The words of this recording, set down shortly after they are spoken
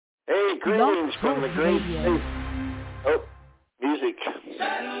Hey, greetings from the great state. Oh, music.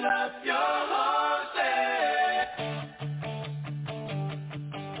 Saddle up your horses.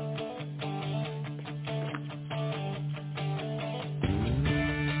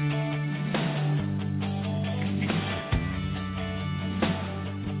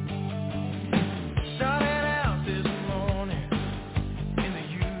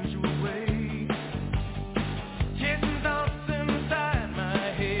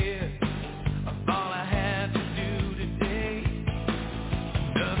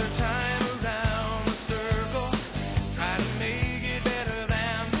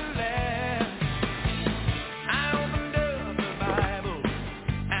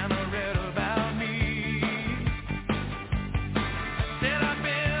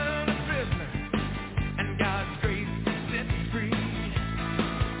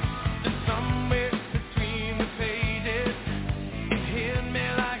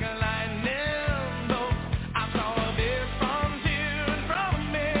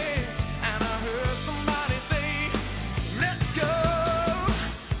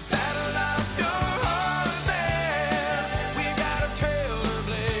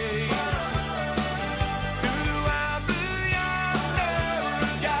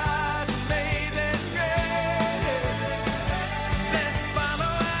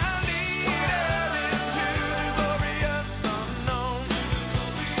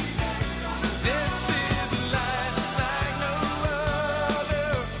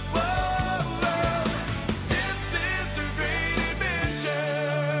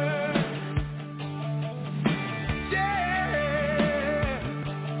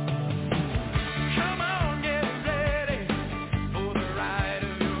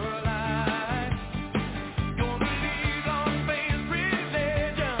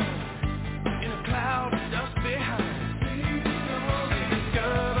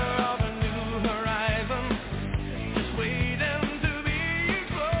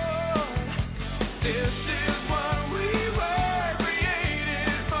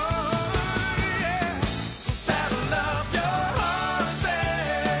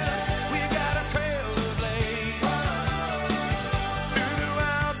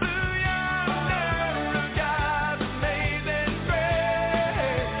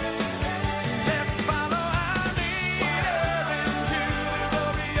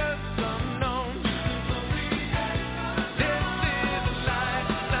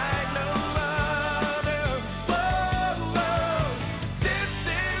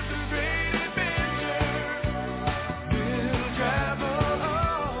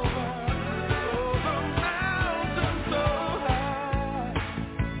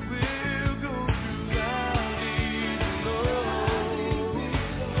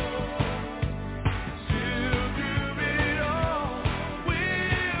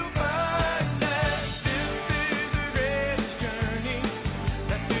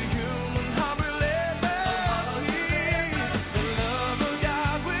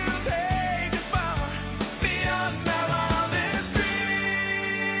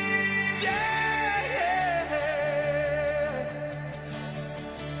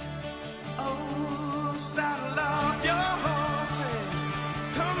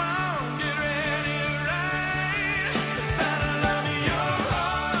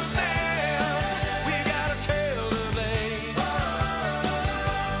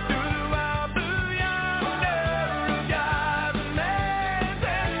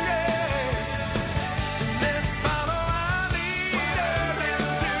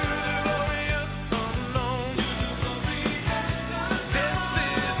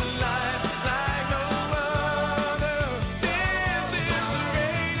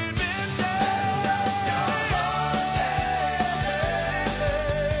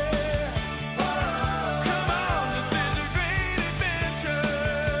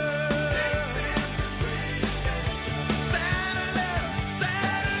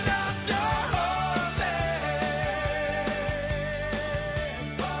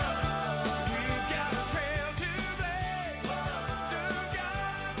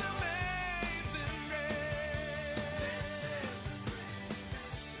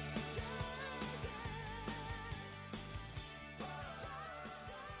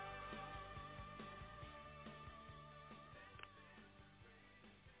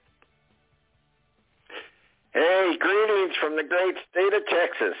 Hey, greetings from the great state of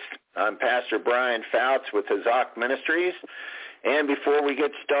Texas. I'm Pastor Brian Foutz with Hazak Ministries. And before we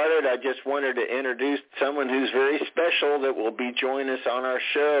get started, I just wanted to introduce someone who's very special that will be joining us on our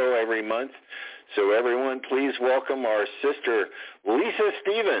show every month. So everyone, please welcome our sister, Lisa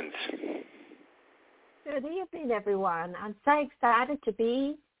Stevens. Good evening, everyone. I'm so excited to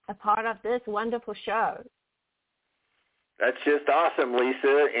be a part of this wonderful show. That's just awesome,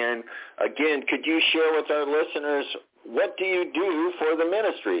 Lisa. And again, could you share with our listeners, what do you do for the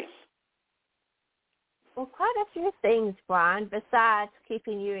ministry? Well, quite a few things, Brian, besides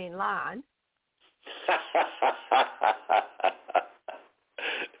keeping you in line.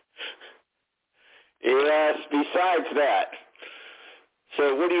 Yes, besides that.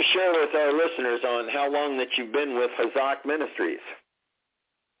 So what do you share with our listeners on how long that you've been with Hazak Ministries?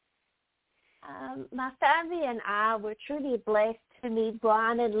 My family and I were truly blessed to meet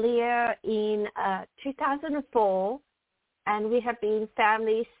Brian and Leah in 2004, and we have been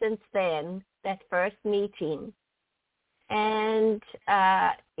family since then, that first meeting. And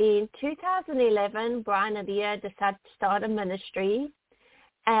in 2011, Brian and Leah decided to start a ministry,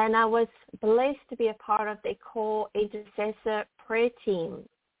 and I was blessed to be a part of their core intercessor prayer team.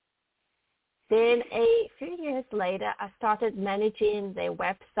 Then a few years later, I started managing their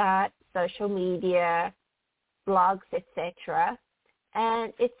website, social media, blogs, etc.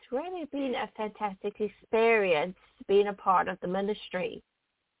 And it's really been a fantastic experience being a part of the ministry.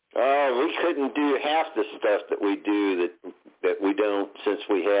 Oh, we couldn't do half the stuff that we do that we don't since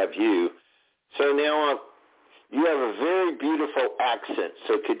we have you. So now you have a very beautiful accent.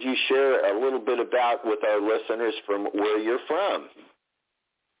 So could you share a little bit about with our listeners from where you're from?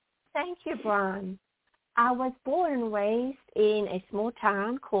 Thank you, Brian. I was born and raised in a small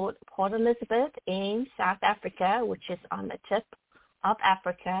town called Port Elizabeth in South Africa, which is on the tip of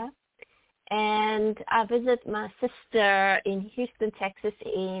Africa. And I visited my sister in Houston, Texas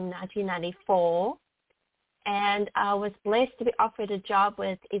in 1994. And I was blessed to be offered a job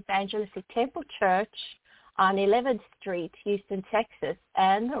with Evangelistic Temple Church on 11th Street, Houston, Texas.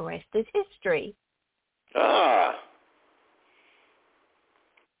 And the rest is history. Ah.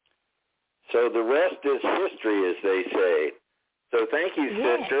 So the rest is history, as they say. So thank you,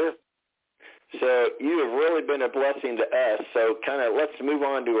 yes. sister. So you have really been a blessing to us. So let's move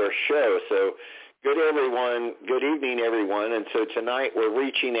on to our show. So good evening, everyone. And so tonight we're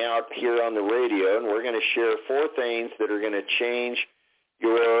reaching out here on the radio, and we're going to share 4 things that are going to change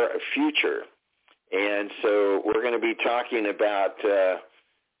your future. And so we're going to be talking about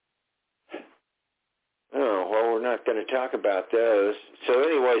we're not going to talk about those. So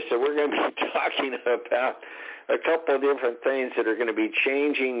anyway, we're going to be talking about a couple of different things that are going to be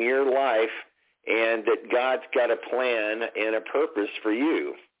changing your life, and that God's got a plan and a purpose for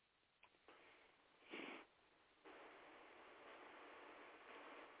you.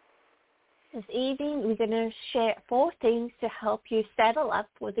 This evening, we're going to share 4 things to help you settle up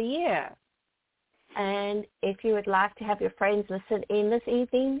for the year. And if you would like to have your friends listen in this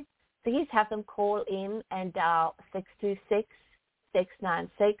evening, please have them call in and dial 626-696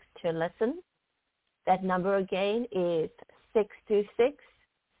 to listen. That number again is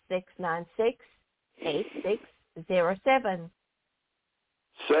 626-696-8607.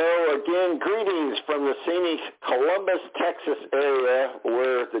 So again, greetings from the scenic Columbus, Texas area,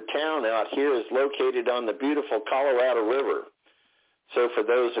 where the town out here is located on the beautiful Colorado River. So for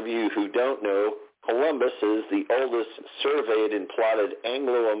those of you who don't know, Columbus is the oldest surveyed and plotted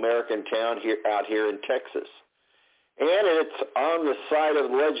Anglo-American town out here in Texas. And it's on the site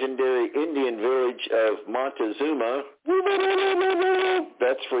of the legendary Indian village of Montezuma.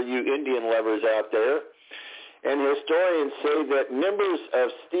 That's for you Indian lovers out there. And historians say that members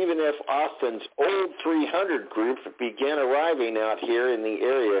of Stephen F. Austin's Old 300 group began arriving out here in the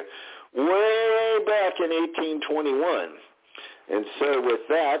area way back in 1821. And so with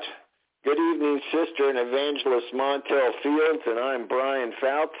that, good evening, Sister and Evangelist Montel Fields, and I'm Brian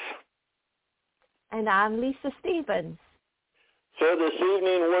Foutz. And I'm Lisa Stevens. So this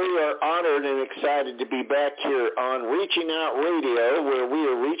evening we are honored and excited to be back here on Reaching Out Radio, where we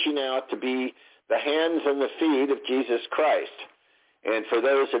are reaching out to be the hands and the feet of Jesus Christ. And for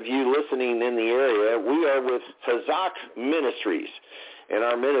those of you listening in the area, we are with Hazak Ministries. And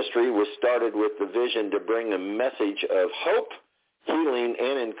our ministry was started with the vision to bring a message of hope, healing,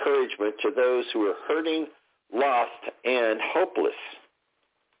 and encouragement to those who are hurting, lost, and hopeless.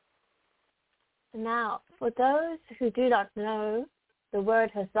 Now, for those who do not know, the word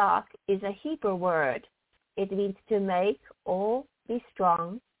Hazak is a Hebrew word. It means to make or be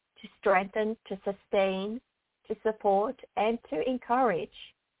strong, to strengthen, to sustain, to support, and to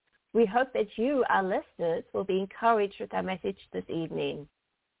encourage. We hope that you, our listeners, will be encouraged with our message this evening.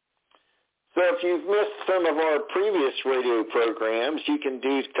 So if you've missed some of our previous radio programs, you can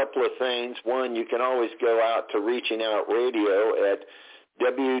do a couple of things. One, you can always go out to Reaching Out Radio at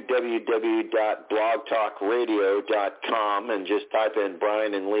www.blogtalkradio.com and just type in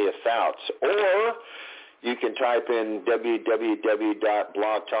Brian and Leah Foutz. Or you can type in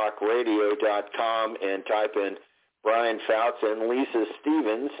www.blogtalkradio.com and type in Brian Foutz and Lisa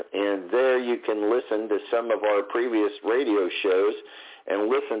Stevens, and there you can listen to some of our previous radio shows and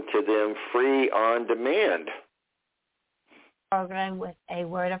listen to them free on demand. Program with a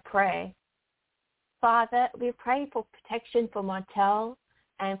word of prayer. Father, we pray for protection for Montel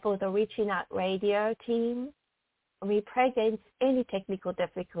and for the Reaching Out radio team. We pray against any technical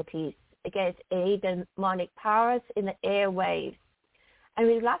difficulties, against any demonic powers in the airwaves. And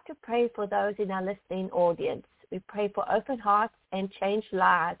we'd like to pray for those in our listening audience. We pray for open hearts and changed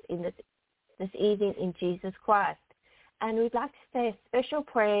lives in this evening in Jesus Christ. And we'd like to say a special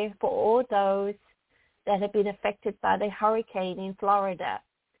prayer for all those that have been affected by the hurricane in Florida.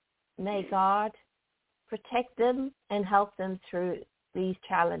 May God protect them and help them through these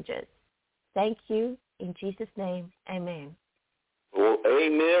challenges. Thank you. In Jesus' name, amen. Well,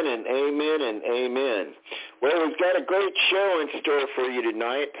 amen and amen and amen. Well, we've got a great show in store for you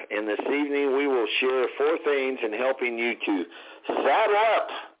tonight, and this evening we will share 4 things in helping you to saddle up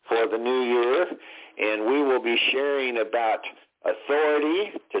for the new year, and we will be sharing about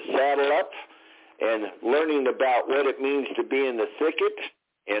authority to saddle up and learning about what it means to be in the thicket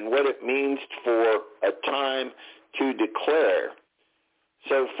and what it means for a time to declare.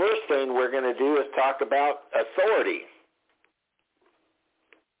 So first thing we're going to do is talk about authority.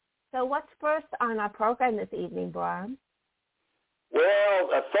 So what's first on our program this evening, Brian? Well,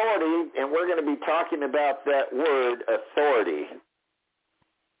 authority, and we're going to be talking about that word, authority.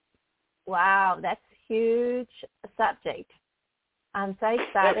 Wow, that's a huge subject. I'm so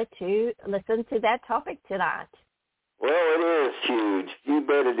excited to listen to that topic tonight. Well, it is huge. You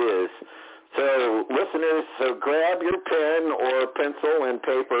bet it is. So, listeners, grab your pen or pencil and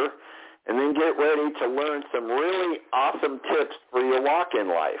paper and then get ready to learn some really awesome tips for your walk in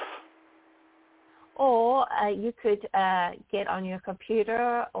life. Or you could get on your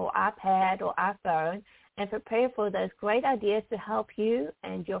computer or iPad or iPhone and prepare for those great ideas to help you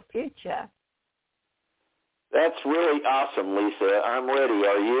and your future. That's really awesome, Lisa. I'm ready.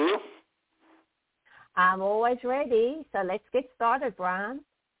 Are you? I'm always ready. So let's get started, Brian.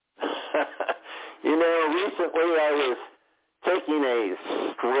 You know, recently I was taking a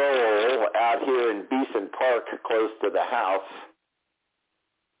stroll out here in Beeson Park close to the house.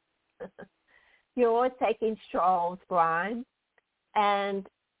 You're always taking strolls, Brian. And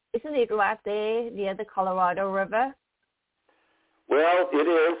isn't it right there near the Colorado River? Well, it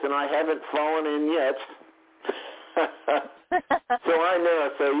is, and I haven't fallen in yet. So I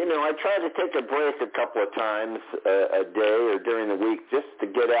know. So, you know, I try to take a break a couple of times a day or during the week just to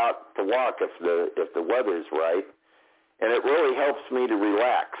get out to walk if the weather's right. And it really helps me to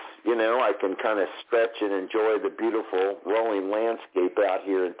relax. You know, I can kind of stretch and enjoy the beautiful rolling landscape out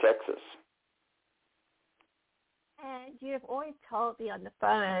here in Texas. And you have always told me on the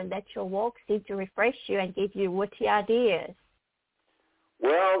phone that your walks seem to refresh you and give you witty ideas.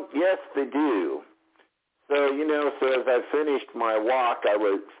 Well, yes, they do. So, you know, as I finished my walk, I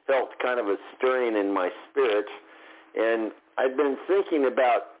felt kind of a stirring in my spirit, and I'd been thinking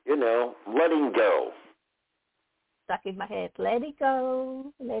about, you know, letting go. Stuck in my head, let it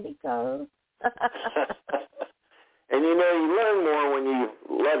go, let it go. And, you know, you learn more when you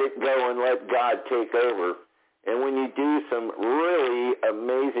let it go and let God take over. And when you do, some really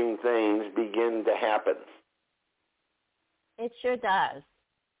amazing things begin to happen. It sure does.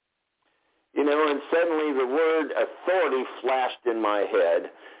 You know, and suddenly the word authority flashed in my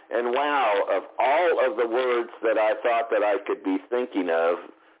head. And wow, of all of the words that I thought that I could be thinking of,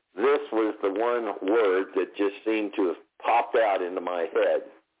 this was the one word that just seemed to have popped out into my head.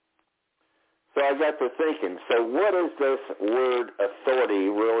 So I got to thinking, so what does this word authority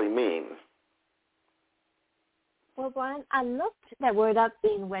really mean? Well, Brian, I looked that word up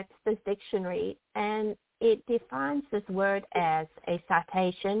in Webster's dictionary, and it defines this word as a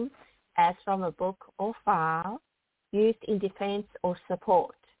citation, as from a book or file, used in defense or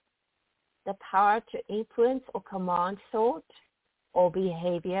support. The power to influence or command thought or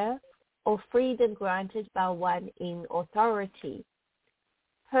behavior, or freedom granted by one in authority.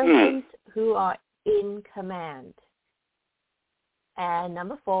 Persons who are in command. And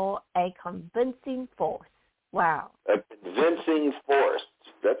number 4, a convincing force. Wow. A convincing force.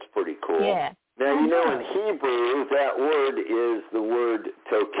 That's pretty cool. Yeah. Now, you know, in Hebrew, that word is the word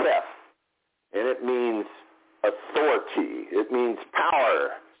tokef, and it means authority. It means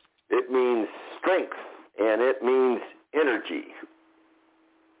power. It means strength, and it means energy.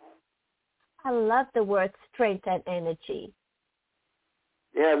 I love the word strength and energy.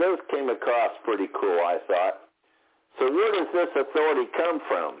 Yeah, those came across pretty cool, I thought. So where does this authority come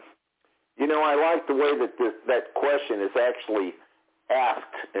from? You know, I like the way that that question is actually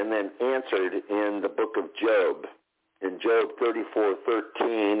asked and then answered in the book of Job. In Job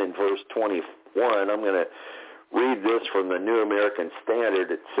 34:13 and verse 21, I'm going to read this from the New American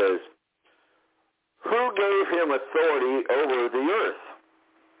Standard. It says, "Who gave him authority over the earth?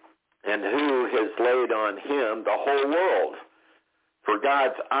 And who has laid on him the whole world? For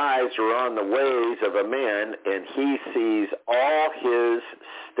God's eyes are on the ways of a man, and he sees all his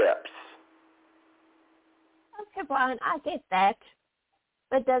steps." Okay, Brian, I get that.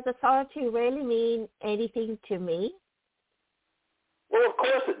 But does authority really mean anything to me? Well, of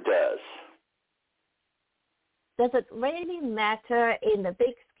course it does. Does it really matter in the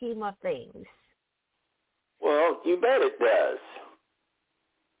big scheme of things? Well, you bet it does.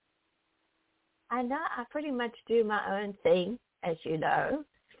 I know I pretty much do my own thing, as you know,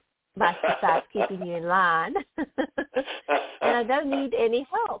 but besides keeping you in line. And I don't need any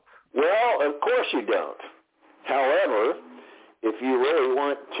help. Well, of course you don't. However, if you really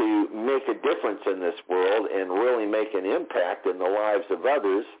want to make a difference in this world and really make an impact in the lives of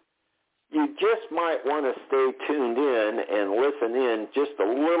others, you just might want to stay tuned in and listen in just a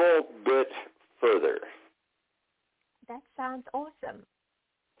little bit further. That sounds awesome.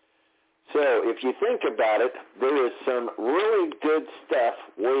 So if you think about it, there is some really good stuff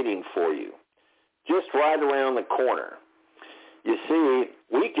waiting for you, just right around the corner. You see,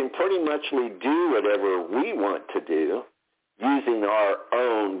 we can pretty much do whatever we want to do using our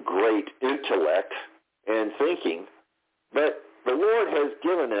own great intellect and thinking, but the Lord has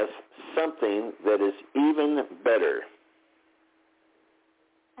given us something that is even better.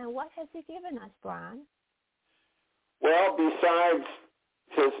 And what has he given us, Brian? Well, besides,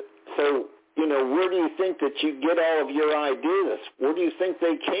 so, you know, where do you think that you get all of your ideas? Where do you think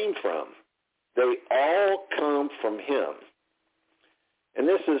they came from? They all come from him. And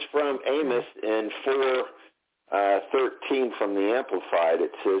this is from Amos in 4:13 from the Amplified.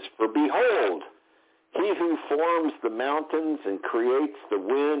 It says, "For behold, he who forms the mountains and creates the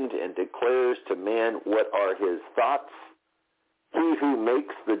wind and declares to man what are his thoughts, he who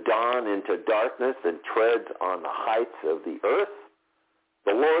makes the dawn into darkness and treads on the heights of the earth,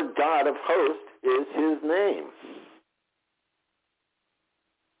 the Lord God of hosts is his name."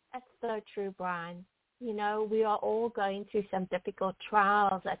 That's so true, Brian. You know, we are all going through some difficult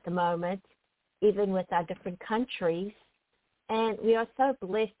trials at the moment, even with our different countries. And we are so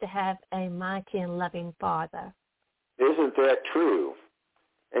blessed to have a mighty and loving Father. Isn't that true?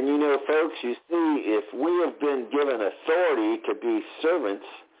 And you know, folks, you see, if we have been given authority to be servants,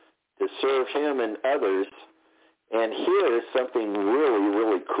 to serve him and others, and here is something really,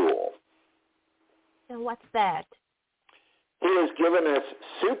 really cool. And what's that? He has given us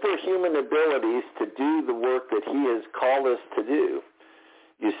superhuman abilities to do the work that he has called us to do.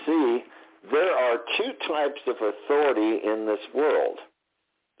 You see, there are two types of authority in this world.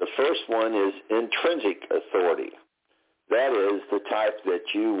 The first one is intrinsic authority. That is the type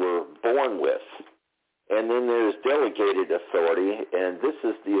that you were born with. And then there's delegated authority, and this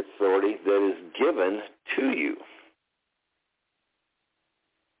is the authority that is given to you.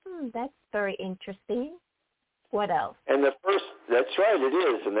 That's very interesting. What else? And that's right, it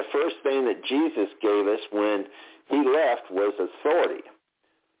is. And the first thing that Jesus gave us when he left was authority.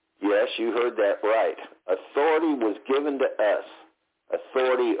 Yes, you heard that right. Authority was given to us.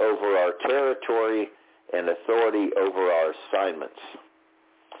 Authority over our territory and authority over our assignments.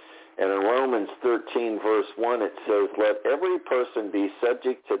 And in Romans 13, verse 1, it says, "Let every person be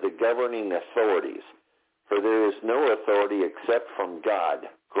subject to the governing authorities, for there is no authority except from God,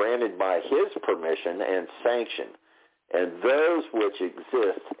 granted by his permission and sanction, and those which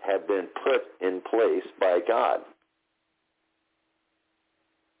exist have been put in place by God."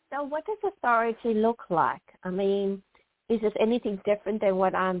 So what does authority look like? I mean, is this anything different than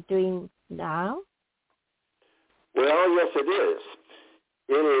what I'm doing now? Well, yes, it is.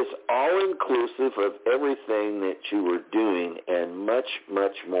 It is all-inclusive of everything that you were doing and much,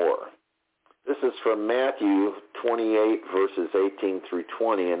 much more. This is from Matthew 28, verses 18 through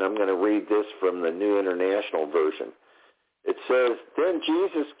 20, and I'm going to read this from the New International Version. It says, "Then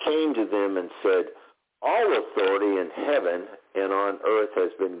Jesus came to them and said, 'All authority in heaven and on earth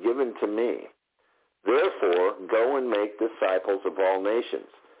has been given to me. Therefore, go and make disciples of all nations,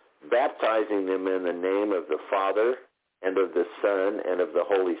 baptizing them in the name of the Father and of the Son and of the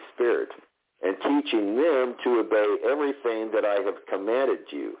Holy Spirit, and teaching them to obey everything that I have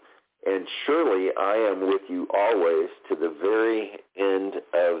commanded you. And surely I am with you always to the very end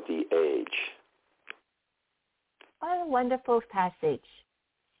of the age.'" What a wonderful passage,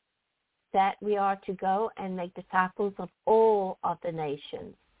 that we are to go and make disciples of all of the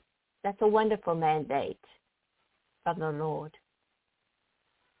nations. That's a wonderful mandate from the Lord.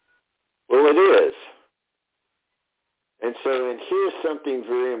 Well, it is. And here's something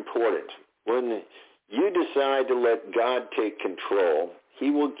very important. When you decide to let God take control, he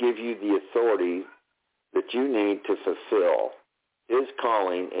will give you the authority that you need to fulfill his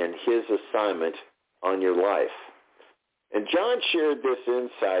calling and his assignment on your life. And John shared this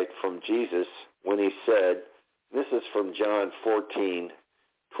insight from Jesus when he said, this is from John 14:12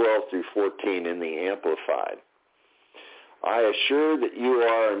 through 14 in the Amplified. I assure that you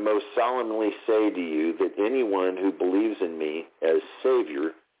are and most solemnly say to you that anyone who believes in me as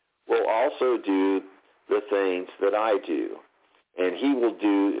Savior will also do the things that I do, and he will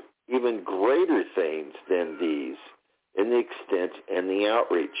do even greater things than these in the extent and the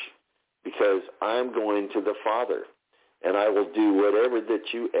outreach, because I'm going to the Father, and I will do whatever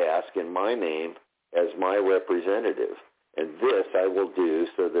that you ask in my name as my representative. And this I will do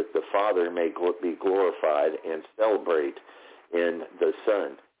so that the Father may be glorified and celebrate in the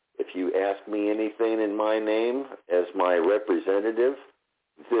Son. If you ask me anything in my name as my representative,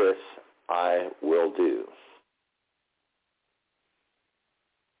 this I will do.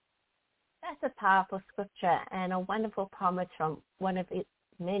 That's a powerful scripture and a wonderful promise from one of the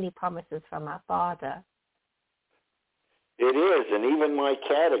many promises from our Father. It is, and even my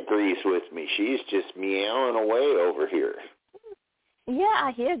cat agrees with me. She's just meowing away over here. Yeah,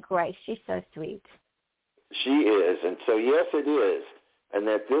 I hear Grace. She's so sweet. She is, and so yes, it is, and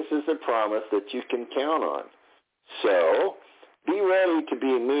that this is a promise that you can count on. So be ready to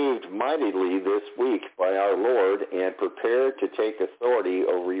be moved mightily this week by our Lord and prepare to take authority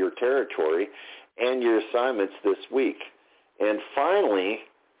over your territory and your assignments this week. And finally,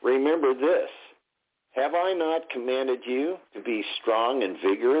 remember this. Have I not commanded you to be strong and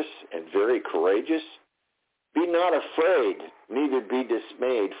vigorous and very courageous? Be not afraid, neither be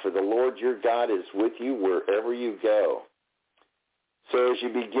dismayed, for the Lord your God is with you wherever you go. So as you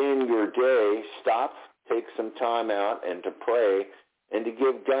begin your day, stop, take some time out, and to pray, and to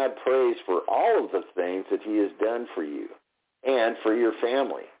give God praise for all of the things that he has done for you and for your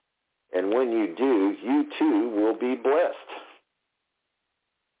family. And when you do, you too will be blessed.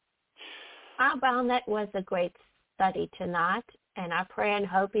 Well, that was a great study tonight, and our prayer and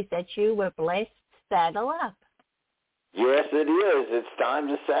hope is that you were blessed. Saddle up. Yes, it is. It's time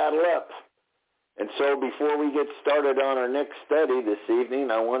to saddle up. And so before we get started on our next study this evening,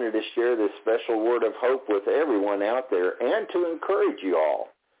 I wanted to share this special word of hope with everyone out there and to encourage you all,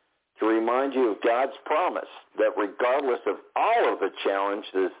 to remind you of God's promise that regardless of all of the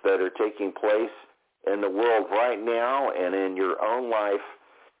challenges that are taking place in the world right now and in your own life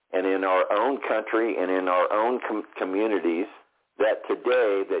and in our own country and in our own communities, that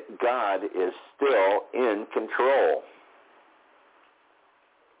today that God is still in control.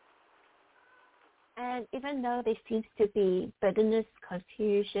 And even though there seems to be bitterness,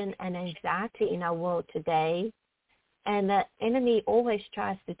 confusion, and anxiety in our world today, and the enemy always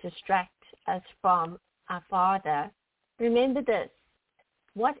tries to distract us from our Father, remember this.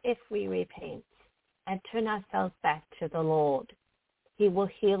 What if we repent and turn ourselves back to the Lord? He will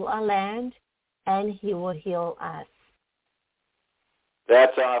heal our land, and he will heal us.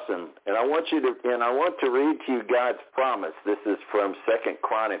 That's awesome. And I want to read to you God's promise. This is from 2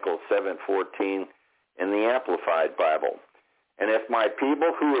 Chronicles 7:14 in the Amplified Bible. And if my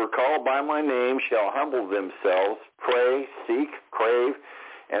people who are called by my name shall humble themselves, pray, seek, crave,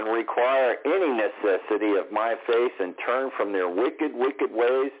 and require any necessity of my face and turn from their wicked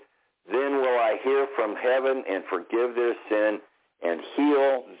ways, then will I hear from heaven and forgive their sin and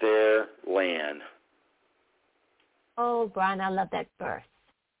heal their land. Oh, Brian, I love that verse.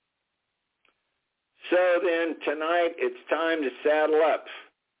 So then tonight it's time to saddle up.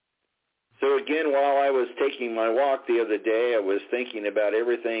 So again, while I was taking my walk the other day, I was thinking about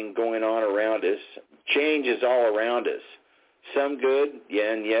everything going on around us. Change is all around us. Some good,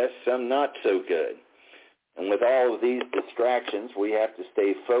 yeah, and yes, some not so good. And with all of these distractions, we have to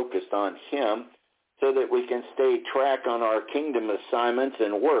stay focused on him so that we can stay track on our kingdom assignments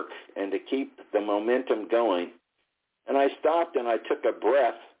and work and to keep the momentum going. And I stopped and I took a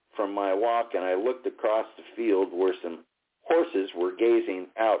breath from my walk and I looked across the field where some horses were gazing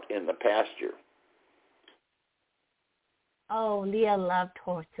out in the pasture. Oh, Leah loved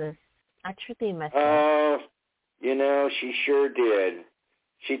horses. I truly miss her. Oh, she sure did.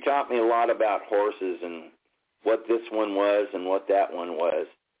 She taught me a lot about horses and what this one was and what that one was.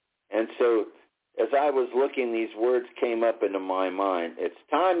 And so as I was looking, these words came up into my mind. It's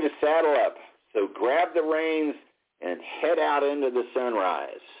time to saddle up. So grab the reins and head out into the sunrise.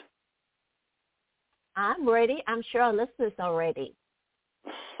 I'm ready. I'm sure our listeners are ready.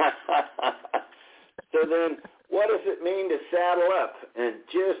 So then, what does it mean to saddle up, and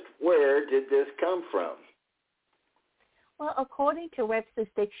just where did this come from? Well, according to Webster's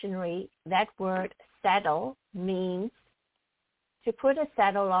dictionary, that word saddle means to put a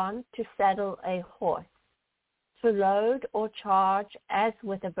saddle on, to saddle a horse, to load or charge as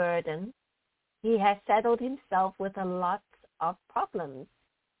with a burden. He has saddled himself with a lot of problems,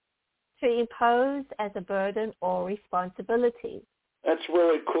 to impose as a burden or responsibility. That's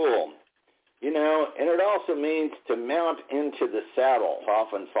really cool. You know, and it also means to mount into the saddle,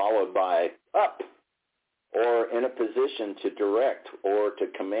 often followed by up, or in a position to direct or to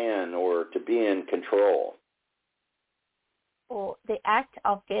command or to be in control. Or the act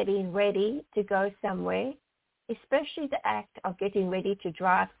of getting ready to go somewhere, especially the act of getting ready to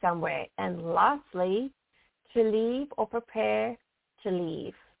drive somewhere. And lastly, to leave or prepare to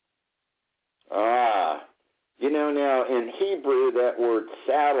leave. You know, now in Hebrew, that word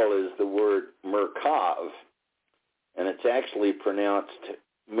saddle is the word merkav, and it's actually pronounced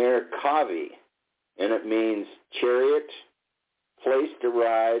merkavi, and it means chariot, place to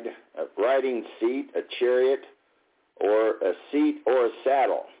ride, a riding seat, a chariot, or a seat or a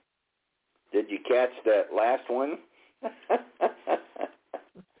saddle. Did you catch that last one?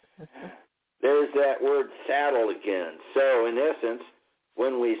 There's that word saddle again. So in essence,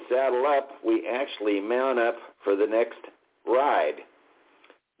 when we saddle up, we actually mount up for the next ride.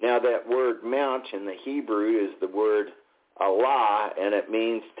 Now that word mount in the Hebrew is the word Allah, and it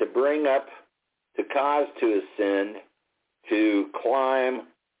means to bring up, to cause to ascend, to climb,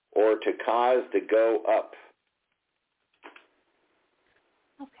 or to cause to go up.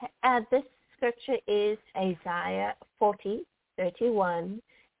 Okay, this scripture is Isaiah 40:31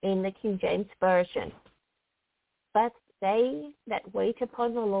 in the King James Version. But they that wait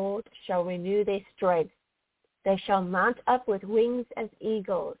upon the Lord shall renew their strength. They shall mount up with wings as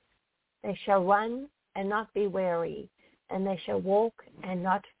eagles. They shall run and not be weary, and they shall walk and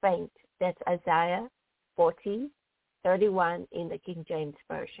not faint. That's Isaiah 40:31 in the King James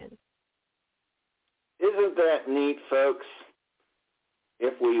Version. Isn't that neat, folks?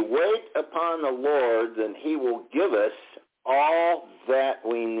 If we wait upon the Lord, then he will give us all that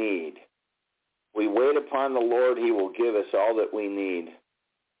we need. We wait upon the Lord, he will give us all that we need.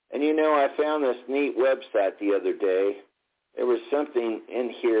 And you know, I found this neat website the other day. There was something in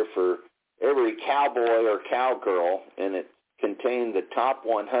here for every cowboy or cowgirl, and it contained the top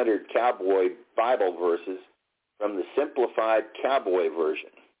 100 cowboy Bible verses from the Simplified Cowboy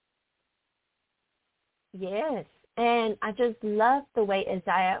Version. Yes, and I just love the way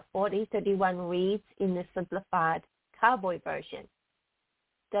Isaiah 40:31 reads in the Simplified Cowboy Version.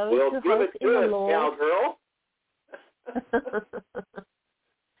 Those well, who give hope it in to the us, Lord. Cowgirl.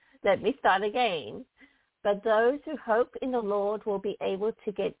 Let me start again. But those who hope in the Lord will be able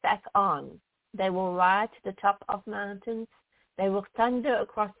to get back on. They will ride to the top of mountains. They will thunder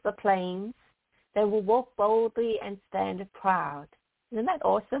across the plains. They will walk boldly and stand proud. Isn't that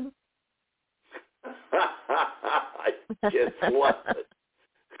awesome? I just love it.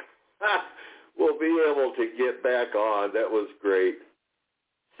 We'll be able to get back on. That was great.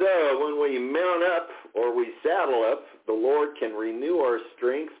 So when we mount up or we saddle up, the Lord can renew our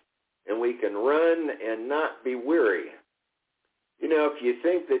strength and we can run and not be weary. You know, if you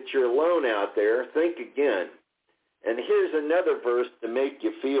think that you're alone out there, think again. And here's another verse to make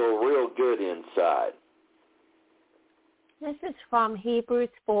you feel real good inside. This is from Hebrews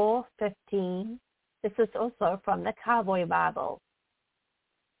 4:15. This is also from the Cowboy Bible.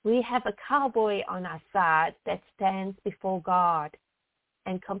 We have a cowboy on our side that stands before God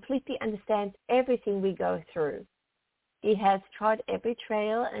and completely understands everything we go through. He has trod every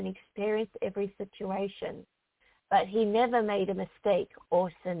trail and experienced every situation, but he never made a mistake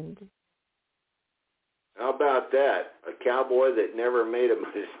or sinned. How about that? A cowboy that never made a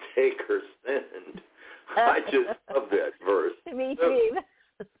mistake or sinned. I just love that verse. Me too.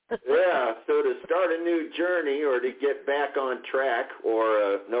 Yeah, so to start a new journey or to get back on track,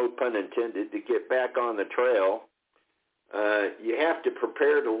 or no pun intended, to get back on the trail, you have to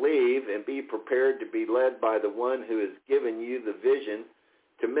prepare to leave and be prepared to be led by the one who has given you the vision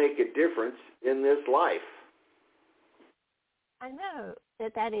to make a difference in this life. I know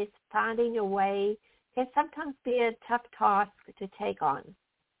that is finding your way can sometimes be a tough task to take on.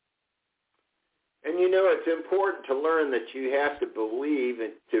 And you know, it's important to learn that you have to believe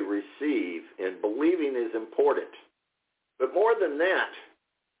and to receive, and believing is important. But more than that,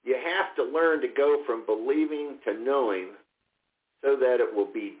 you have to learn to go from believing to knowing so that it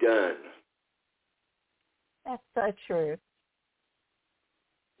will be done. That's so true.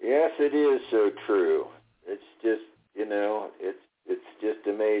 Yes, it is so true. It's just, you know, it's It's just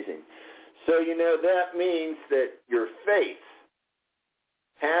amazing. So, that means that your faith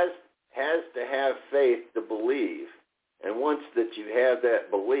has to have faith to believe. And once that you have that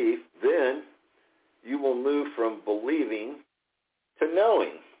belief, then you will move from believing to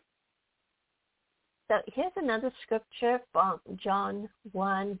knowing. So here's another scripture from John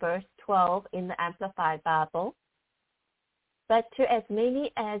 1, verse 12 in the Amplified Bible. But to as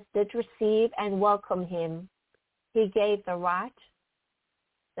many as did receive and welcome him, he gave the right,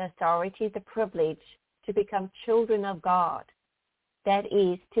 the authority, the privilege to become children of God. That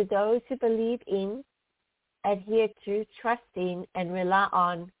is, to those who believe in, adhere to, trust in, and rely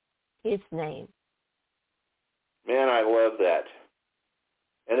on his name. Man, I love that.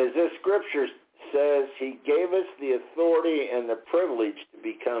 And as this scripture says, he gave us the authority and the privilege to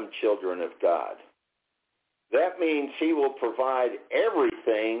become children of God. That means he will provide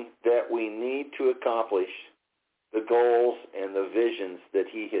everything that we need to accomplish the goals and the visions that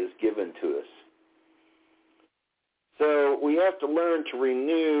he has given to us. So we have to learn to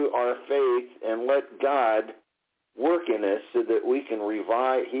renew our faith and let God work in us so that he can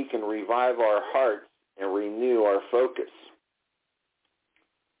revive our hearts and renew our focus.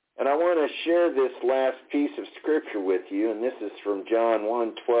 And I want to share this last piece of scripture with you, and this is from John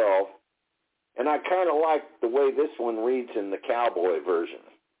 1:12. And I kind of like the way this one reads in the cowboy version.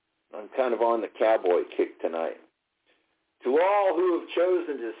 I'm kind of on the cowboy kick tonight. To all who have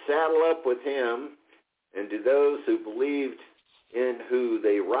chosen to saddle up with him, and to those who believed in who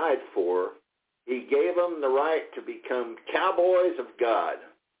they ride for, he gave them the right to become cowboys of God.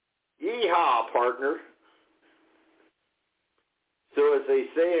 Yeehaw, partner. So as they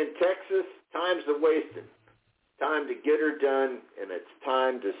say in Texas, time's a wasted. Time to get her done, and it's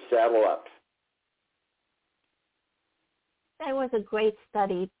time to saddle up. That was a great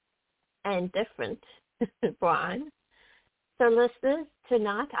study and different, Brian. So listeners,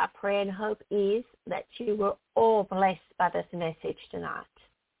 tonight our prayer and hope is that you were all blessed by this message tonight.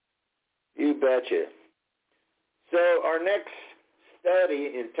 You betcha. So our next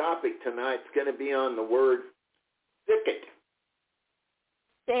study and topic tonight is going to be on the word thicket.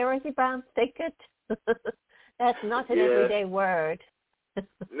 Seriously, Brian, thicket? That's not an everyday word.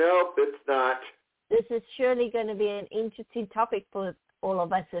 Nope, it's not. This is surely going to be an interesting topic for all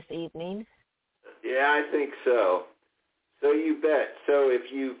of us this evening. Yeah, I think so. So you bet. So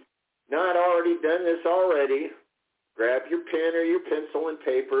if you've not already done this already, grab your pen or your pencil and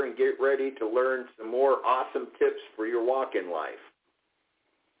paper and get ready to learn some more awesome tips for your walk-in life.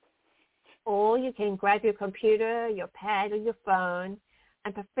 Or you can grab your computer, your pad, or your phone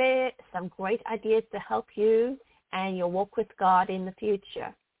and prepare some great ideas to help you and your walk with God in the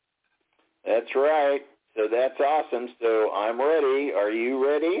future. That's right. So that's awesome. So I'm ready. Are you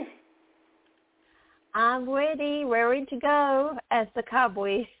ready? I'm ready, raring to go, as the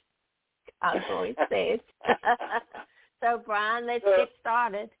cowboy says. So, Brian, let's get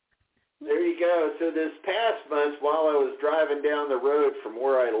started. There you go. So this past month, while I was driving down the road from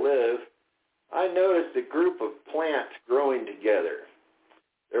where I live, I noticed a group of plants growing together.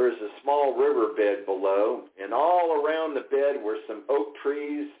 There was a small riverbed below, and all around the bed were some oak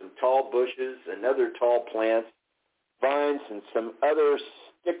trees, some tall bushes, and other tall plants, vines, and some other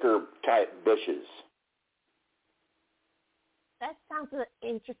sticker-type bushes. That sounds an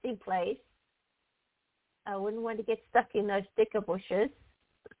interesting place. I wouldn't want to get stuck in those sticker bushes.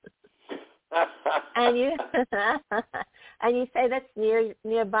 And you say that's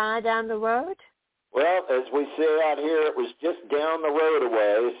nearby down the road? Well, as we say out here, it was just down the road a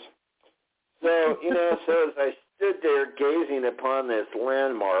ways. So, so as I stood there gazing upon this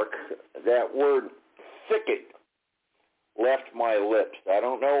landmark, that word thicket left my lips. I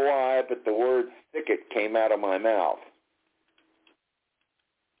don't know why, but the word thicket came out of my mouth.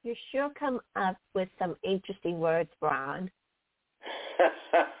 You sure come up with some interesting words, Brian.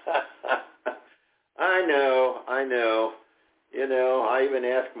 I know. I even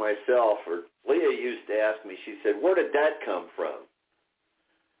asked myself, or Leah used to ask me, she said, where did that come from?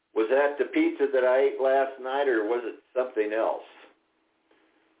 Was that the pizza that I ate last night, or was it something else?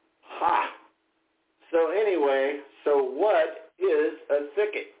 Ha! So anyway, what is a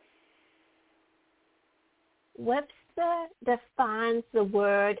thicket? Webster defines the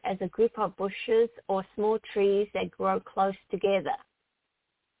word as a group of bushes or small trees that grow close together.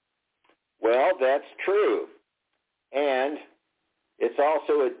 Well, that's true. And it's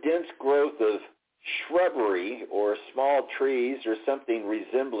also a dense growth of shrubbery or small trees or something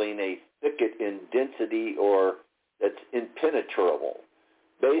resembling a thicket in density or that's impenetrable.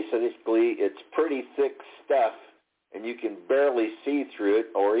 Basically, it's pretty thick stuff, and you can barely see through it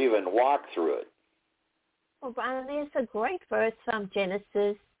or even walk through it. Well, Brian, there's a great verse from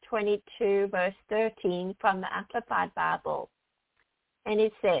Genesis 22, verse 13 from the Amplified Bible. And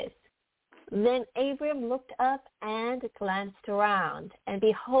it says, "Then Abram looked up and glanced around, and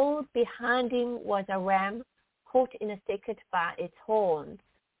behold, behind him was a ram caught in a thicket by its horns.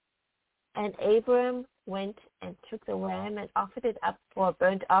 And Abram went and took the ram and offered it up for a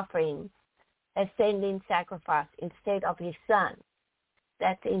burnt offering, a sending sacrifice instead of his son."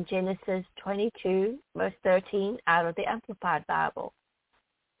 That's in Genesis 22, verse 13, out of the Amplified Bible.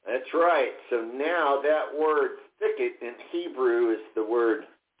 That's right. So now that word thicket in Hebrew is the word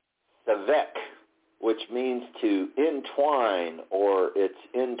savek, which means to entwine, or it's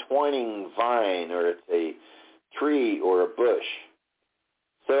entwining vine, or it's a tree or a bush.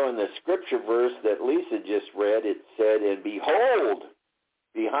 So in the scripture verse that Lisa just read, it said, "And behold,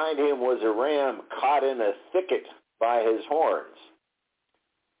 behind him was a ram caught in a thicket by his horns."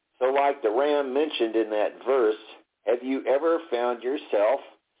 So like the ram mentioned in that verse, have you ever found yourself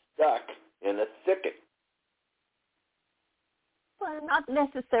stuck in a thicket? Well, not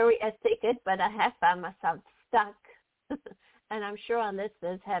necessarily a thicket, but I have found myself stuck. And I'm sure our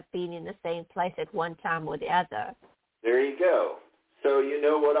listeners have been in the same place at one time or the other. There you go. So you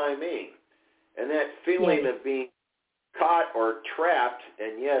know what I mean. And that feeling of being caught or trapped,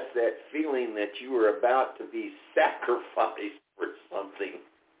 and yes, that feeling that you were about to be sacrificed for something.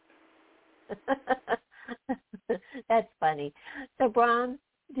 That's funny. So, Brian,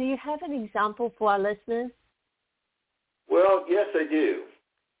 do you have an example for our listeners? Well, yes, I do.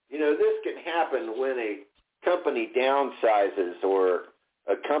 You know, this can happen when a company downsizes, or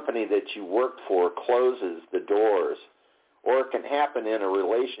a company that you work for closes the doors, or it can happen in a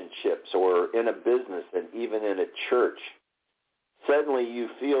relationships or in a business and even in a church. Suddenly you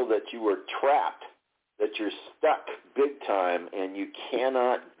feel that you were trapped, that you're stuck big time, and you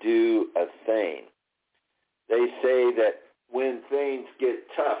cannot do a thing. They say that when things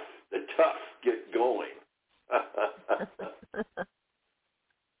get tough, the tough get going.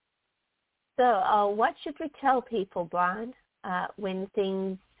 So what should we tell people, Brian, when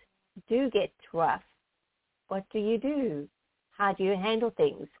things do get rough? What do you do? How do you handle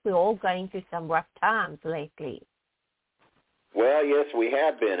things? We're all going through some rough times lately. Well, yes, we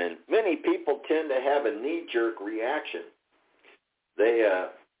have been, and many people tend to have a knee-jerk reaction. They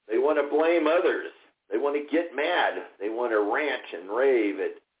want to blame others. They want to get mad. They want to rant and rave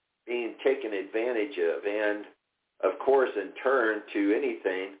at being taken advantage of, and, of course, in turn, to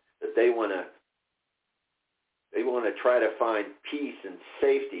anything that they want to try to find peace and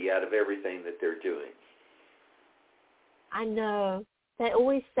safety out of everything that they're doing. I know. They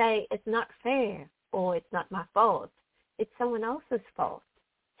always say it's not fair, or it's not my fault. It's someone else's fault.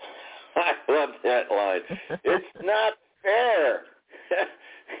 I love that line. It's not fair.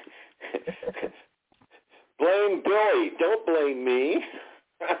 Blame Billy. Don't blame me.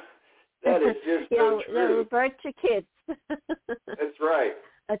 That is just so true. They revert to kids. That's right.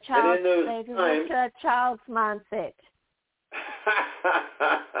 A child, and in those they revert to a child's mindset.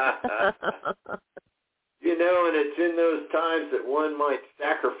 You know, and it's in those times that one might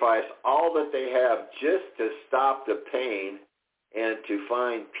sacrifice all that they have just to stop the pain and to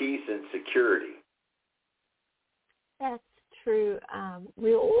find peace and security. That's true.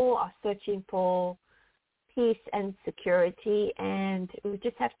 We all are searching for peace and security, and we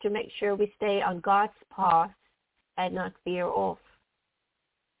just have to make sure we stay on God's path and not veer off.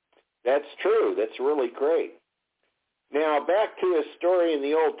 That's true. That's really great. Now, back to a story in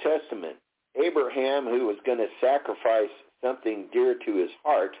the Old Testament. Abraham, who was going to sacrifice something dear to his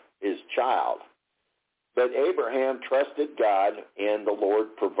heart, his child. But Abraham trusted God, and the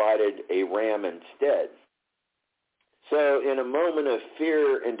Lord provided a ram instead. So in a moment of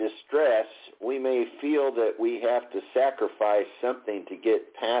fear and distress, we may feel that we have to sacrifice something to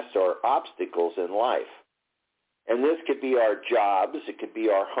get past our obstacles in life. And this could be our jobs, it could be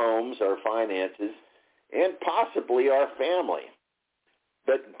our homes, our finances, and possibly our family.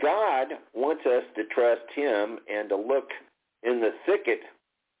 But God wants us to trust him and to look in the thicket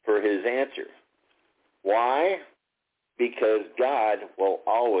for his answer. Why? Because God will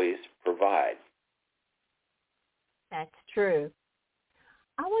always provide. That's true.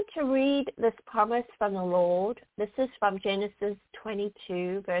 I want to read this promise from the Lord. This is from Genesis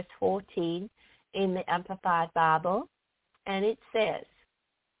 22, verse 14 in the Amplified Bible. And it says,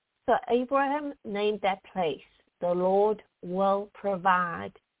 "So Abraham named that place, the Lord will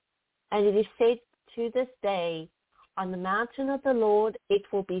provide. And it is said to this day, on the mountain of the Lord it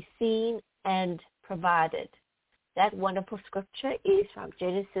will be seen and provided." That wonderful scripture is from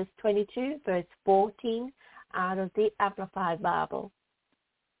Genesis 22, verse 14, out of the Amplified Bible.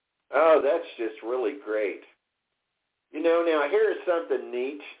 Oh, that's just really great. You know, now here's something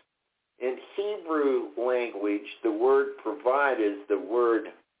neat. In Hebrew language, the word provide is the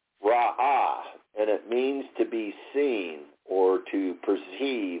word ra'ah, and it means to be seen or to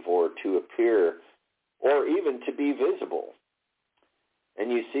perceive or to appear or even to be visible.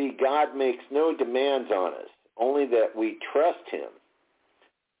 And you see, God makes no demands on us, only that we trust him.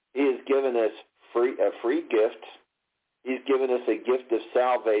 He has given us a free gift. He's given us a gift of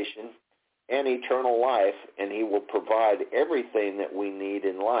salvation and eternal life, and he will provide everything that we need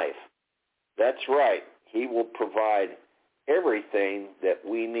in life. That's right. He will provide everything that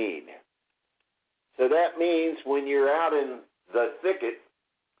we need. So that means when you're out in the thicket,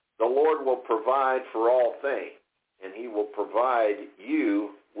 the Lord will provide for all things, and he will provide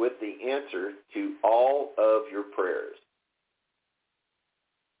you with the answer to all of your prayers.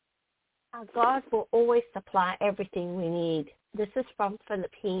 Our God will always supply everything we need. This is from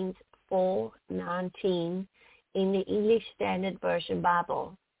Philippians 4:19 in the English Standard Version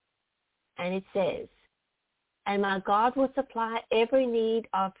Bible. And it says, "And my God will supply every need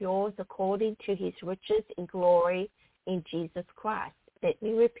of yours according to his riches in glory in Jesus Christ." Let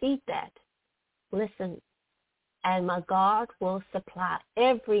me repeat that. Listen. "And my God will supply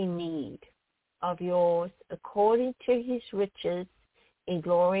every need of yours according to his riches in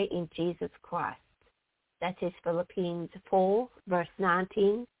glory in Jesus Christ." That is Philippians 4, verse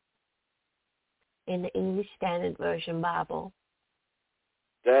 19 in the English Standard Version Bible.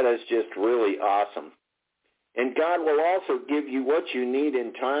 That is just really awesome. And God will also give you what you need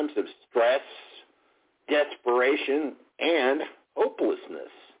in times of stress, desperation, and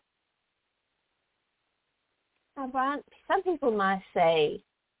hopelessness. Now, Brian, some people might say,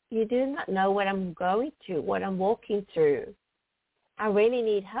 "You do not know what I'm going through, what I'm walking through. I really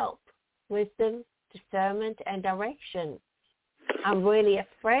need help, wisdom, discernment, and direction. I'm really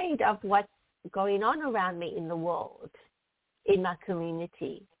afraid of what's going on around me in the world, in my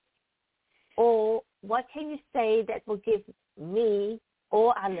community." Or what can you say that will give me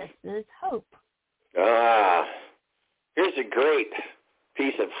or our listeners hope? Here's a great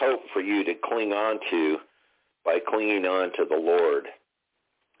piece of hope for you to cling on to by clinging on to the Lord.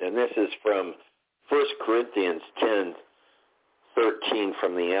 And this is from 1 Corinthians 10:13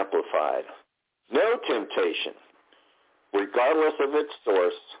 from the Amplified. "No temptation, regardless of its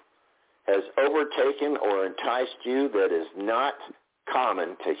source, has overtaken or enticed you that is not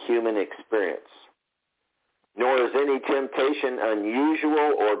common to human experience. Nor is any temptation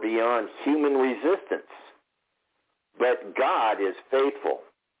unusual or beyond human resistance. But God is faithful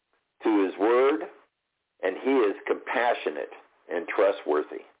to his word, and he is compassionate and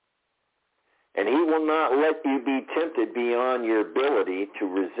trustworthy. And he will not let you be tempted beyond your ability to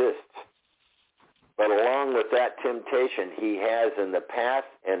resist. But along with that temptation, he has in the past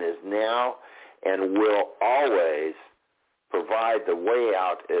and is now and will always provide the way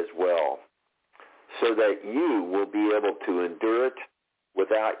out as well, so that you will be able to endure it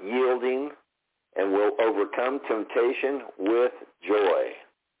without yielding and will overcome temptation with joy."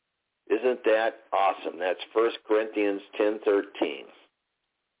 Isn't that awesome? That's 1 Corinthians 10:13.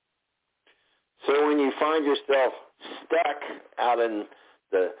 So when you find yourself stuck out in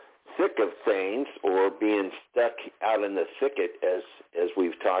the thick of things, or being stuck out in the thicket as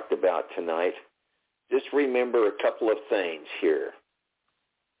we've talked about tonight, just remember a couple of things here.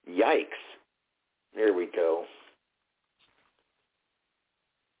 Yikes. There we go.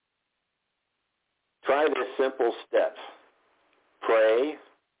 Try this simple step. Pray,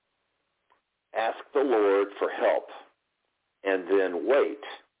 ask the Lord for help, and then wait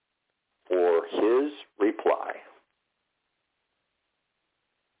for his reply.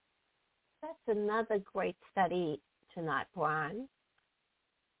 That's another great study tonight, Brian.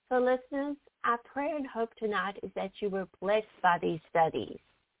 So listeners, our prayer and hope tonight is that you were blessed by these studies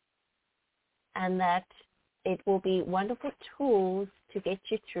and that it will be wonderful tools to get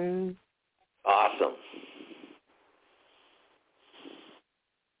you through. Awesome.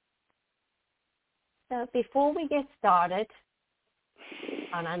 So before we get started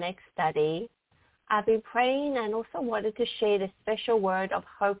on our next study, I've been praying and also wanted to share the special word of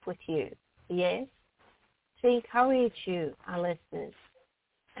hope with you. Yes, to encourage you, our listeners,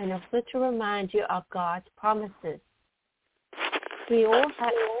 and also to remind you of God's promises. We all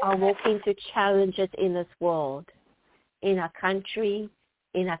are walking through challenges in this world, in our country,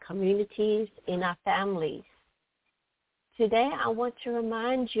 in our communities, in our families. Today, I want to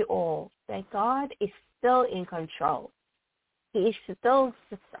remind you all that God is still in control. He still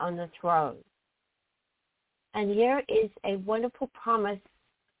sits on the throne. And here is a wonderful promise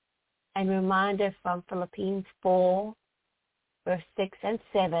and reminder from Philippians 4, verse 6 and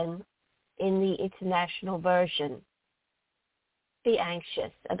 7 in the International Version. Be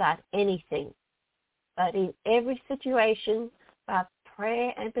anxious about anything, but in every situation, by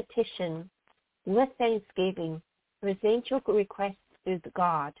prayer and petition, with thanksgiving, present your requests to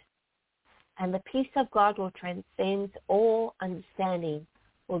God. And the peace of God will transcend all understanding,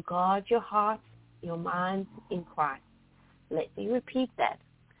 will guard your hearts, your minds in Christ. Let me repeat that.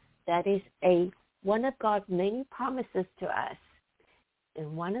 That is one of God's many promises to us.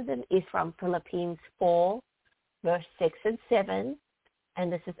 And one of them is from Philippians 4, verse 6 and 7.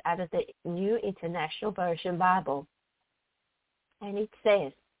 And this is out of the New International Version Bible. And it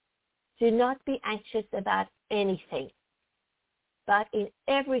says, do not be anxious about anything, but in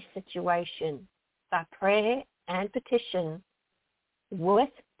every situation, by prayer and petition, with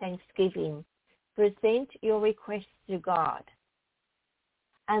thanksgiving, present your requests to God.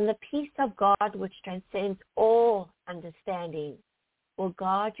 And the peace of God, which transcends all understanding, will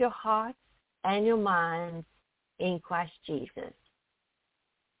guard your hearts and your minds in Christ Jesus.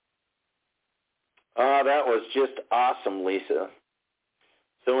 That was just awesome, Lisa.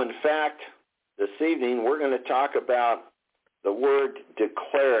 So in fact, this evening we're going to talk about the word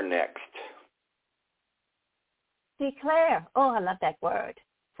declare next. Declare. Oh, I love that word.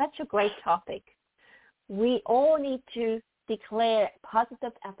 Such a great topic. We all need to declare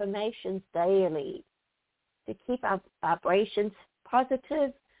positive affirmations daily to keep our vibrations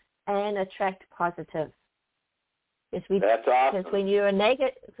positive and attract positive. That's awesome. Because when you're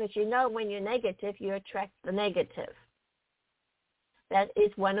negative, because you know when you're negative, you attract the negative. That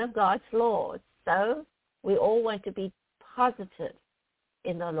is one of God's laws. So we all want to be positive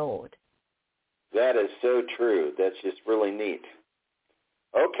in the Lord. That is so true. That's just really neat.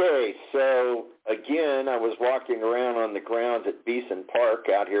 Okay, so again, I was walking around on the grounds at Beeson Park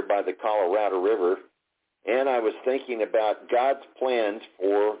out here by the Colorado River, and I was thinking about God's plans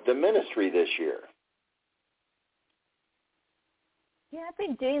for the ministry this year. Yeah, I've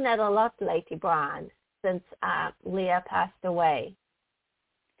been doing that a lot lately, Brian, since Leah passed away.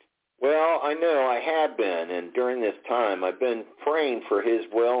 Well, I know I have been, and during this time I've been praying for his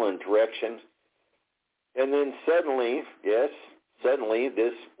will and direction. And then suddenly,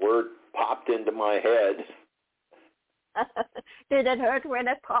 this word popped into my head. Did it hurt when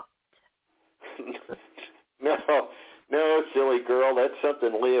it popped? No, silly girl, that's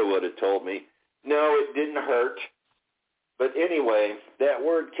something Leah would have told me. No, it didn't hurt. But anyway, that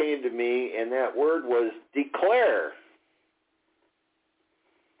word came to me, and that word was declare.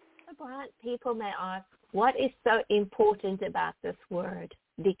 Brian, people may ask, what is so important about this word,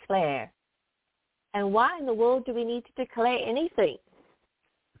 declare? And why in the world do we need to declare anything?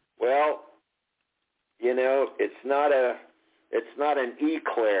 Well, it's not an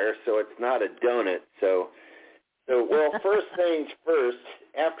eclair, so it's not a donut. So well, first things first,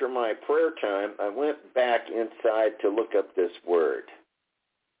 after my prayer time, I went back inside to look up this word.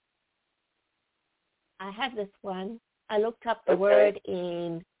 I have this one. I looked up the word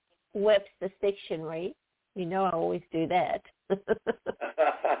in Webster's Dictionary. You know I always do that.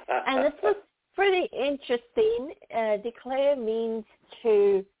 And this was pretty interesting. Declare means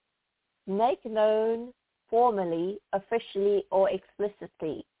to make known formally, officially, or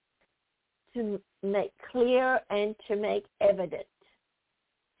explicitly, to make clear and to make evident,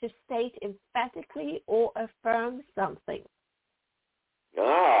 to state emphatically or affirm something.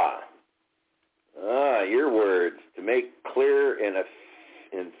 Your words, to make clear and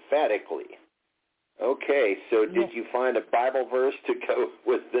emphatically. Okay, so did you find a Bible verse to go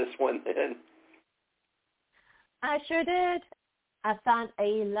with this one then? I sure did. I found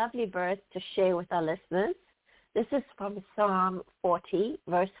a lovely verse to share with our listeners. This is from Psalm 40,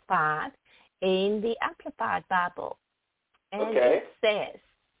 verse 5, in the Amplified Bible. And it says,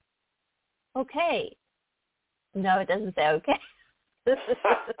 okay. No, it doesn't say okay.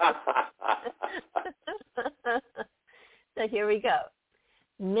 So here we go.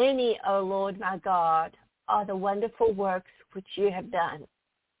 Many, O Lord my God, are the wonderful works which you have done,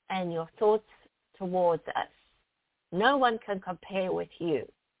 and your thoughts towards us. No one can compare with you.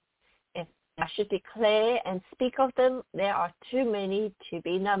 If I should declare and speak of them, there are too many to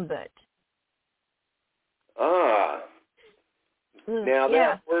be numbered. Now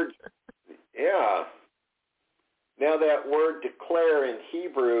that word, Now that word declare in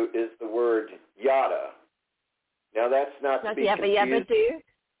Hebrew is the word yada. Now that's not to be confused. Yabba do.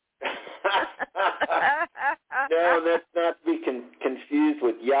 No, that's not to be confused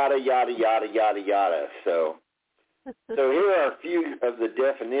with yada, yada, yada, yada, yada. So here are a few of the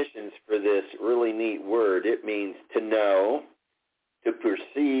definitions for this really neat word. It means to know, to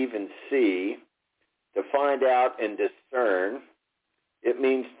perceive and see, to find out and discern, It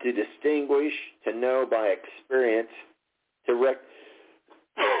means to distinguish, to know by experience,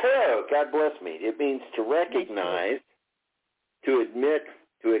 oh, God bless me. It means to recognize, to admit,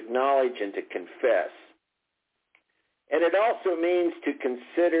 to acknowledge, and to confess. And it also means to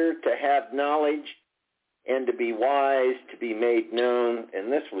consider, to have knowledge, and to be wise, to be made known.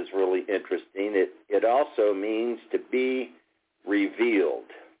 And this was really interesting. It also means to be revealed.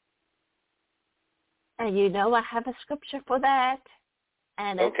 And you know I have a scripture for that.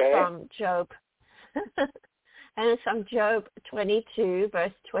 And it's from Job. And it's from Job 22,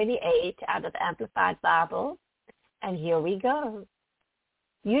 verse 28 out of the Amplified Bible. And here we go.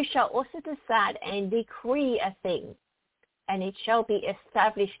 You shall also decide and decree a thing, and it shall be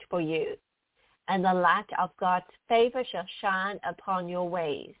established for you. And the light of God's favor shall shine upon your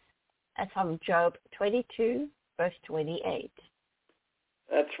ways. That's from Job 22, verse 28.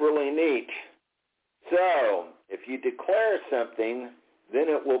 That's really neat. So, if you declare something, then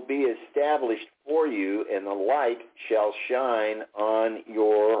it will be established for you, and the light shall shine on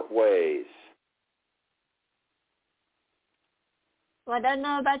your ways. Well, I don't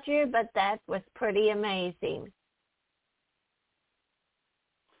know about you, but that was pretty amazing.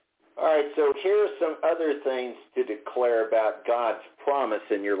 All right, so here are some other things to declare about God's promise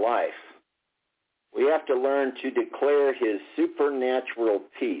in your life. We have to learn to declare his supernatural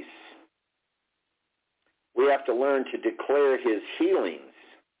peace. We have to learn to declare his healings.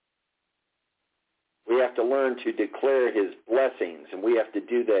 We have to learn to declare his blessings, and we have to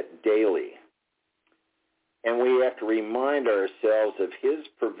do that daily. And we have to remind ourselves of his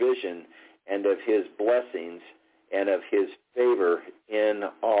provision and of his blessings and of his favor in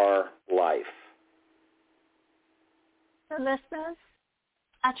our life. So listeners,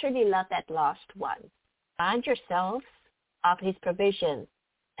 I truly love that last one. Remind yourselves of his provision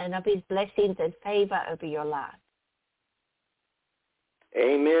and of his blessings and favor over your life.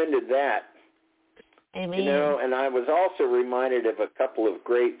 Amen to that. Amen. You know, and I was also reminded of a couple of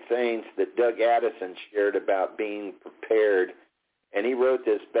great things that Doug Addison shared about being prepared. And he wrote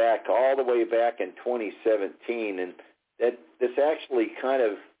this back all the way back in 2017. And that this actually kind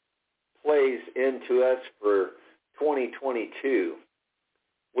of plays into us for 2022.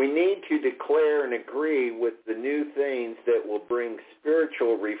 We need to declare and agree with the new things that will bring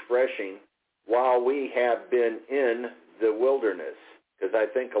spiritual refreshing while we have been in the wilderness. Because I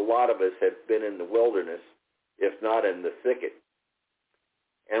think a lot of us have been in the wilderness, if not in the thicket.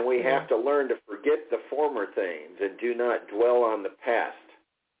 And we have to learn to forget the former things and do not dwell on the past.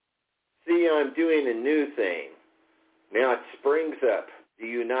 See, I'm doing a new thing. Now it springs up. Do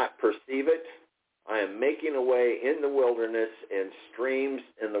you not perceive it? I am making a way in the wilderness and streams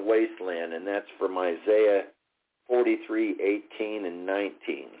in the wasteland. And that's from Isaiah 43:18 and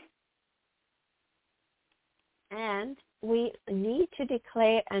 19. And we need to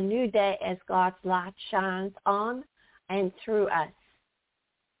declare a new day as God's light shines on and through us.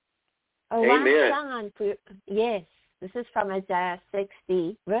 Amen. Yes, this is from Isaiah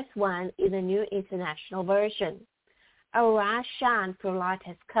 60, verse 1 in the New International Version. Arise, shine, for light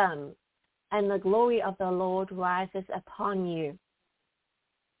has come, and the glory of the Lord rises upon you.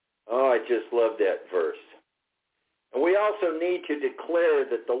 Oh, I just love that verse. And we also need to declare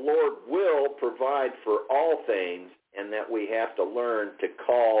that the Lord will provide for all things and that we have to learn to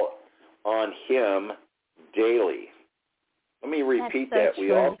call on him daily. Let me repeat that.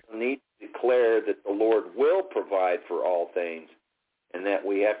 We also need to declare that the Lord will provide for all things and that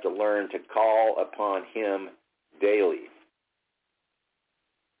we have to learn to call upon him daily.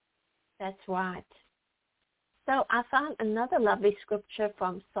 That's right. So I found another lovely scripture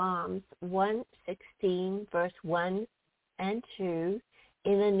from Psalms 116, verse 1 and 2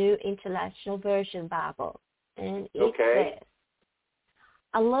 in the New International Version Bible. And it says,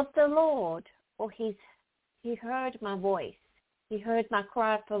 I love the Lord, for he heard my voice. He heard my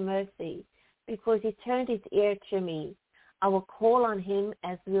cry for mercy, because he turned his ear to me. I will call on him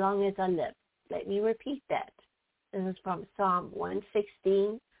as long as I live. Let me repeat that. This is from Psalm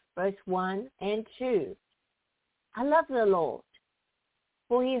 116, verse 1 and 2. I love the Lord,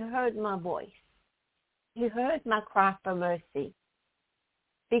 for he heard my voice. He heard my cry for mercy.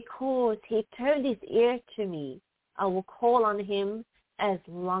 Because he turned his ear to me, I will call on him as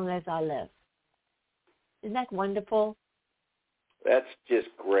long as I live. Isn't that wonderful? That's just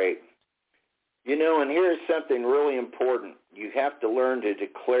great. You know, and here's something really important. You have to learn to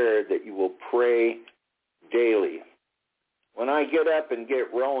declare that you will pray daily. When I get up and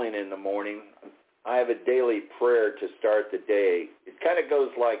get rolling in the morning, I have a daily prayer to start the day. It kind of goes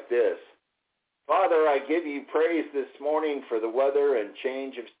like this. Father, I give you praise this morning for the weather and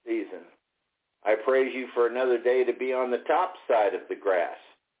change of season. I praise you for another day to be on the top side of the grass.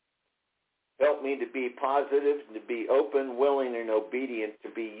 Help me to be positive, to be open, willing, and obedient to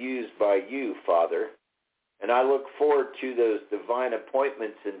be used by you, Father. And I look forward to those divine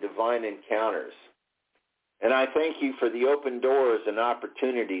appointments and divine encounters. And I thank you for the open doors and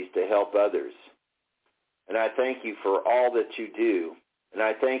opportunities to help others. And I thank you for all that you do. And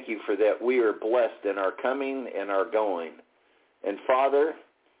I thank you for that we are blessed in our coming and our going. And Father,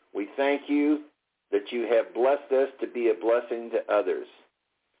 we thank you that you have blessed us to be a blessing to others.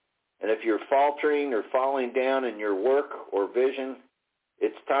 And if you're faltering or falling down in your work or vision,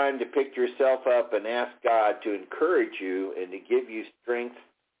 it's time to pick yourself up and ask God to encourage you and to give you strength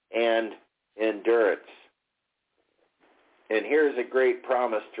and endurance. And here's a great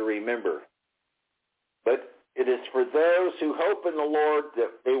promise to remember. But it is for those who hope in the Lord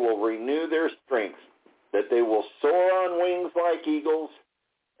that they will renew their strength, that they will soar on wings like eagles,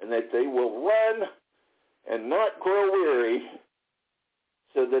 and that they will run and not grow weary,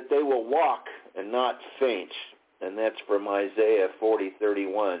 so that they will walk and not faint. And that's from Isaiah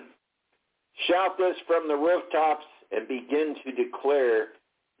 40:31. Shout this from the rooftops and begin to declare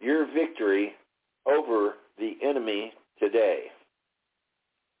your victory over the enemy today.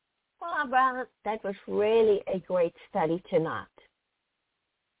 Well, Brian, that was really a great study tonight.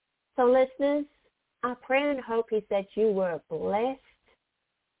 So listeners, our prayer and hope is that you were blessed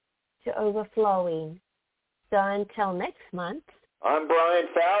to overflowing. So until next month, I'm Brian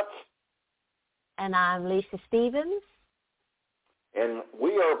Foutz. And I'm Lisa Stevens. And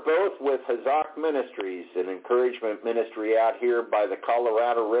we are both with Hazak Ministries, an encouragement ministry out here by the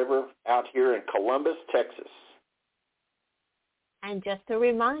Colorado River, out here in Columbus, Texas. And just a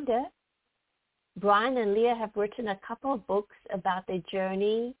reminder, Brian and Leah have written a couple of books about their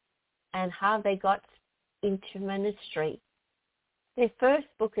journey and how they got into ministry. Their first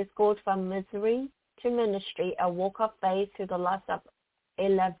book is called From Misery to Ministry, A Walk of Faith Through the Loss of a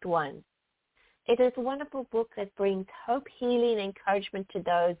Loved One. It is a wonderful book that brings hope, healing, and encouragement to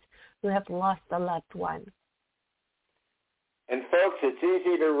those who have lost a loved one. And folks, it's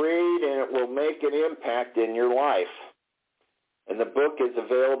easy to read and it will make an impact in your life. And the book is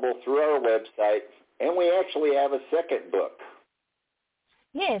available through our website, and we actually have a second book.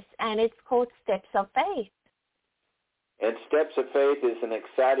 Yes, and it's called Steps of Faith. And Steps of Faith is an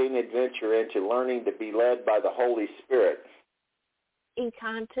exciting adventure into learning to be led by the Holy Spirit.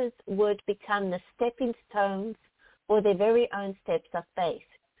 Encounters would become the stepping stones for their very own steps of faith,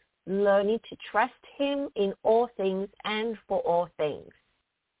 learning to trust him in all things and for all things.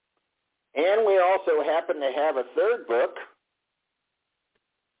 And we also happen to have a third book.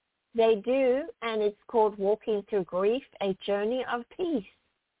 They do, and it's called Walking Through Grief, A Journey of Peace.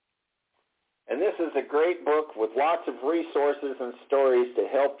 And this is a great book with lots of resources and stories to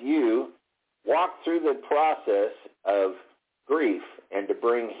help you walk through the process of grief and to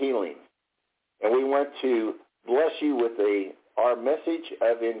bring healing. And we want to bless you with our message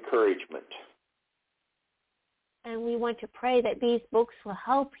of encouragement. And we want to pray that these books will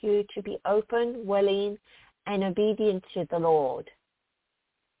help you to be open, willing, and obedient to the Lord.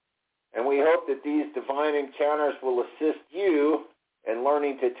 And we hope that these divine encounters will assist you in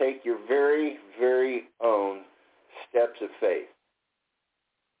learning to take your very, very own steps of faith.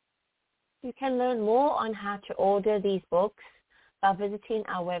 You can learn more on how to order these books by visiting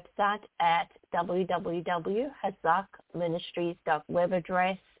our website at www.hazakministries.com. Web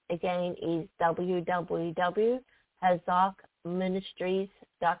address again is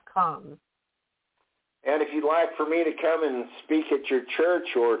www.hazakministries.com. And if you'd like for me to come and speak at your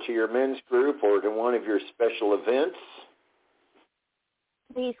church or to your men's group or to one of your special events,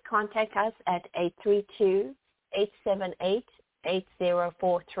 please contact us at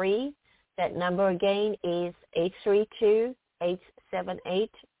 832-878-8043. That number again is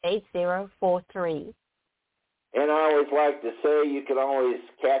 832-878-8043. And I always like to say you can always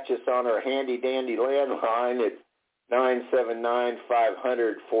catch us on our handy-dandy landline at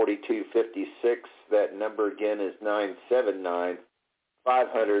 979-500-4256. That number again is 979-500-4256.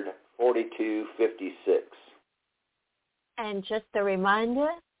 And just a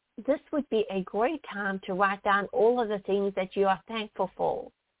reminder, this would be a great time to write down all of the things that you are thankful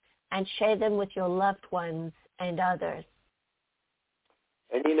for and share them with your loved ones and others.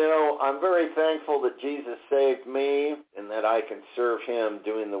 And you know, I'm very thankful that Jesus saved me and that I can serve him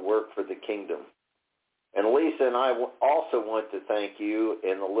doing the work for the kingdom. And Lisa and I also want to thank you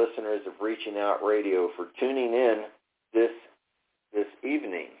and the listeners of Reaching Out Radio for tuning in this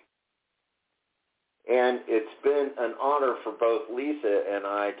evening. And it's been an honor for both Lisa and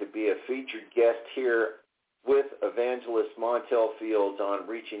I to be a featured guest here with Evangelist Montel Fields on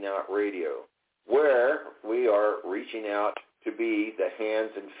Reaching Out Radio. where we are reaching out to be the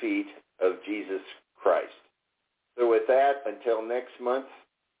hands and feet of Jesus Christ. So with that, until next month,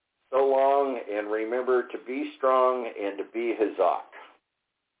 so long, and remember to be strong and to be Hazak.